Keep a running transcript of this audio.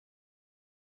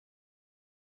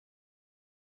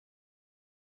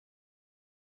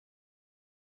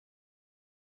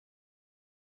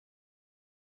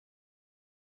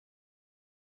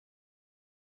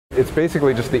It's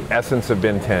basically just the essence of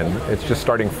Ben 10. It's just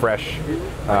starting fresh.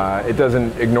 It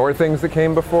doesn't ignore things that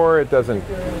came before. It doesn't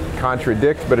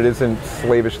contradict, but it isn't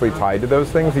slavishly tied to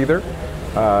those things either.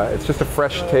 It's just a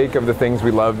fresh take of the things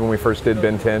we loved when we first did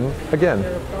Ben 10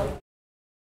 again.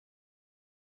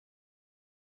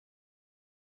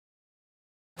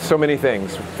 So many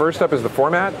things. First up is the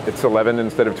format. It's 11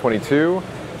 instead of 22,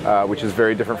 which is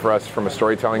very different for us from a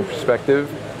storytelling perspective.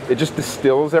 It just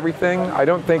distills everything. I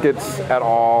don't think it's at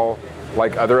all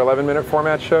like other 11-minute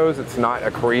format shows. It's not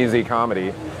a crazy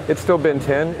comedy. It's still Ben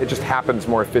 10. It just happens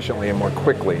more efficiently and more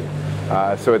quickly.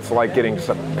 So it's like getting just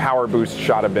a power boost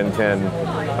shot of Ben 10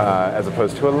 as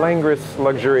opposed to a languorous,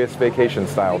 luxurious vacation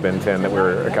style Ben 10 that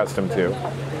we're accustomed to.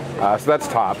 So that's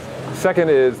top. Second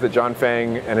is that John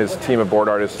Fang and his team of board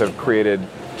artists have created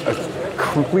a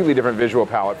completely different visual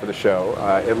palette for the show.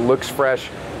 It looks fresh,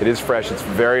 it is fresh, it's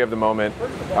very of the moment.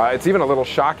 It's even a little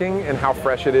shocking in how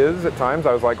fresh it is at times.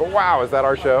 I was like, wow, is that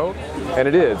our show? And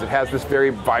it is. It has this very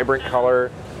vibrant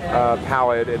color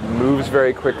palette. It moves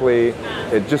very quickly.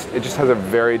 It just has a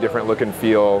very different look and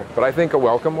feel, but I think a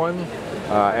welcome one,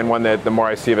 and one that the more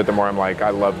I see of it, the more I'm like,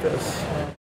 I love this.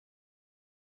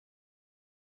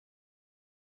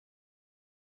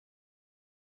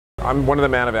 I'm one of the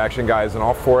Man of Action guys, and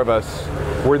all four of us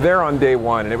were there on day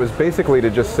one, and it was basically to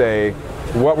just say,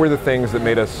 what were the things that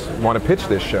made us want to pitch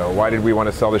this show? Why did we want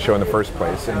to sell the show in the first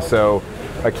place? And so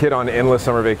a kid on endless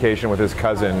summer vacation with his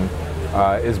cousin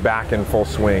is back in full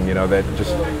swing, you know, that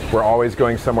just, we're always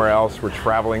going somewhere else, we're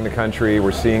traveling the country,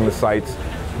 we're seeing the sights,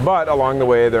 but along the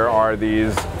way there are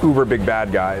these uber big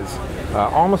bad guys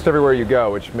almost everywhere you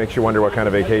go, which makes you wonder what kind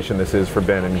of vacation this is for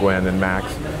Ben and Gwen and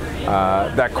Max.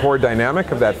 That core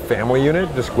dynamic of that family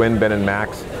unit, just Gwen, Ben, and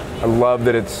Max, I love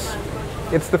that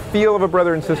it's the feel of a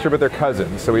brother and sister, but they're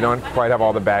cousins, so we don't quite have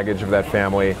all the baggage of that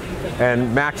family.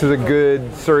 And Max is a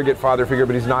good surrogate father figure,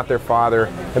 but he's not their father,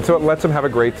 and so it lets them have a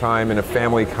great time in a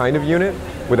family kind of unit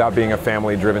without being a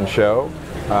family-driven show,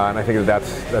 and I think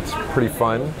that's pretty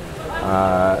fun.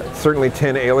 Certainly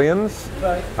 10 aliens.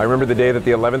 I remember the day that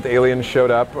the 11th alien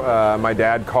showed up. My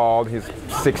dad called. He's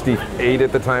 68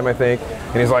 at the time, I think,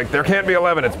 and he's like, there can't be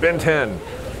 11, it's been 10.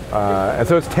 And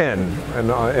so it's 10,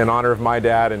 in honor of my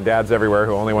dad and dads everywhere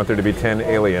who only want there to be 10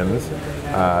 aliens.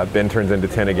 Ben turns into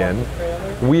 10 again.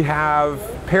 We have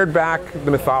pared back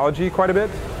the mythology quite a bit,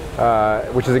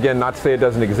 which is, again, not to say it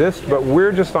doesn't exist, but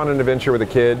we're just on an adventure with a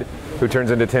kid who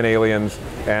turns into 10 aliens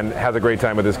and has a great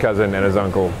time with his cousin and his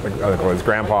uncle, his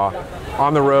grandpa,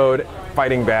 on the road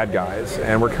fighting bad guys.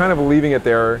 And we're kind of leaving it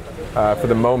there for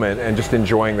the moment and just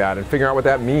enjoying that and figuring out what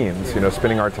that means, you know,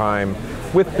 spending our time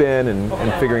with Ben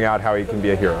and figuring out how he can be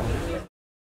a hero.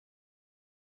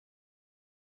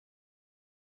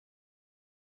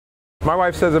 My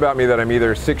wife says about me that I'm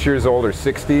either 6 years old or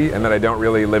 60 and that I don't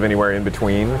really live anywhere in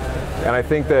between. And I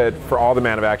think that for all the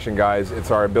Man of Action guys, it's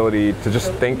our ability to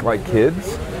just think like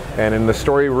kids. And in the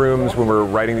story rooms when we're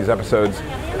writing these episodes,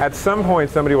 at some point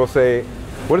somebody will say,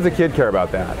 what does a kid care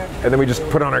about that? And then we just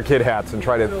put on our kid hats and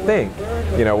try to think,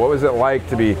 you know, what was it like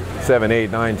to be 7,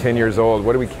 8, 9, 10 years old?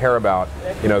 What do we care about?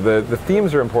 You know, the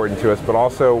themes are important to us, but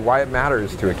also why it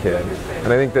matters to a kid.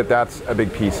 And I think that that's a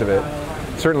big piece of it.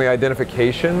 Certainly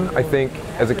identification. I think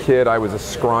as a kid I was a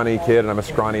scrawny kid and I'm a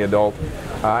scrawny adult,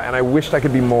 and I wished I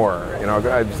could be more. You know,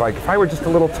 I was like, if I were just a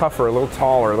little tougher, a little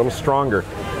taller, a little stronger.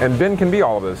 And Ben can be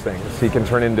all of those things. He can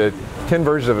turn into 10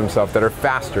 versions of himself that are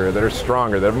faster, that are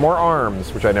stronger, that have more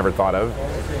arms, which I never thought of,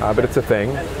 but it's a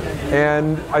thing.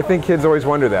 And I think kids always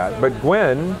wonder that. But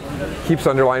Gwen keeps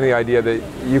underlining the idea that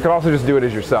you could also just do it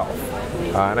as yourself.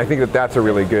 And I think that that's a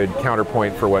really good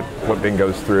counterpoint for what Ben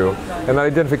goes through. And that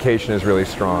identification is really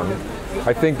strong.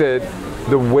 I think that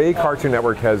the way Cartoon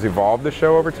Network has evolved the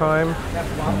show over time,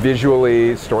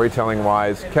 visually,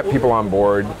 storytelling-wise, kept people on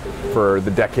board for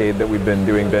the decade that we've been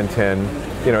doing Ben 10.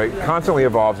 You know, it constantly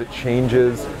evolves, it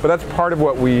changes, but that's part of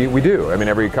what we do. I mean,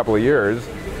 every couple of years,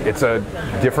 it's a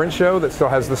different show that still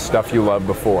has the stuff you loved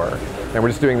before. And we're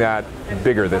just doing that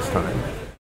bigger this time.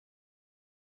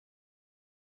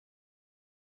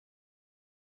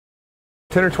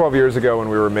 10 or 12 years ago when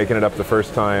we were making it up the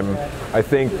first time, I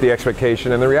think the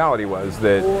expectation and the reality was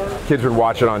that kids would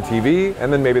watch it on TV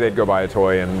and then maybe they'd go buy a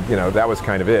toy and, you know, that was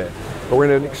kind of it. But we're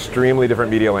in an extremely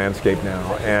different media landscape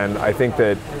now, and I think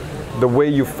that the way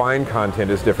you find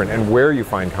content is different, and where you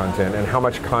find content and how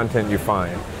much content you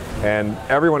find. And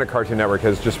everyone at Cartoon Network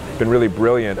has just been really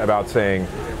brilliant about saying,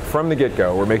 from the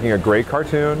get-go, we're making a great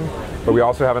cartoon, but we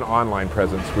also have an online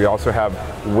presence. We also have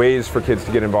ways for kids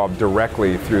to get involved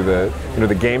directly through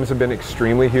the games have been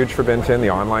extremely huge for Ben 10, the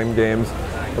online games.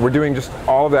 And we're doing just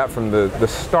all of that from the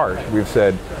start. We've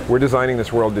said we're designing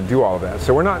this world to do all of that.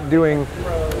 So we're not doing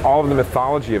all of the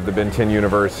mythology of the Ben 10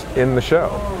 universe in the show.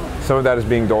 Some of that is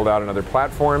being doled out on other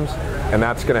platforms, and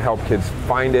that's going to help kids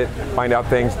find it, find out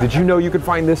things. Did you know you could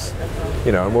find this?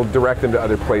 You know, and we'll direct them to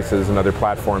other places and other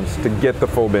platforms to get the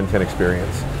full Ben 10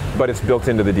 experience. But it's built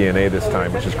into the DNA this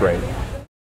time, which is great.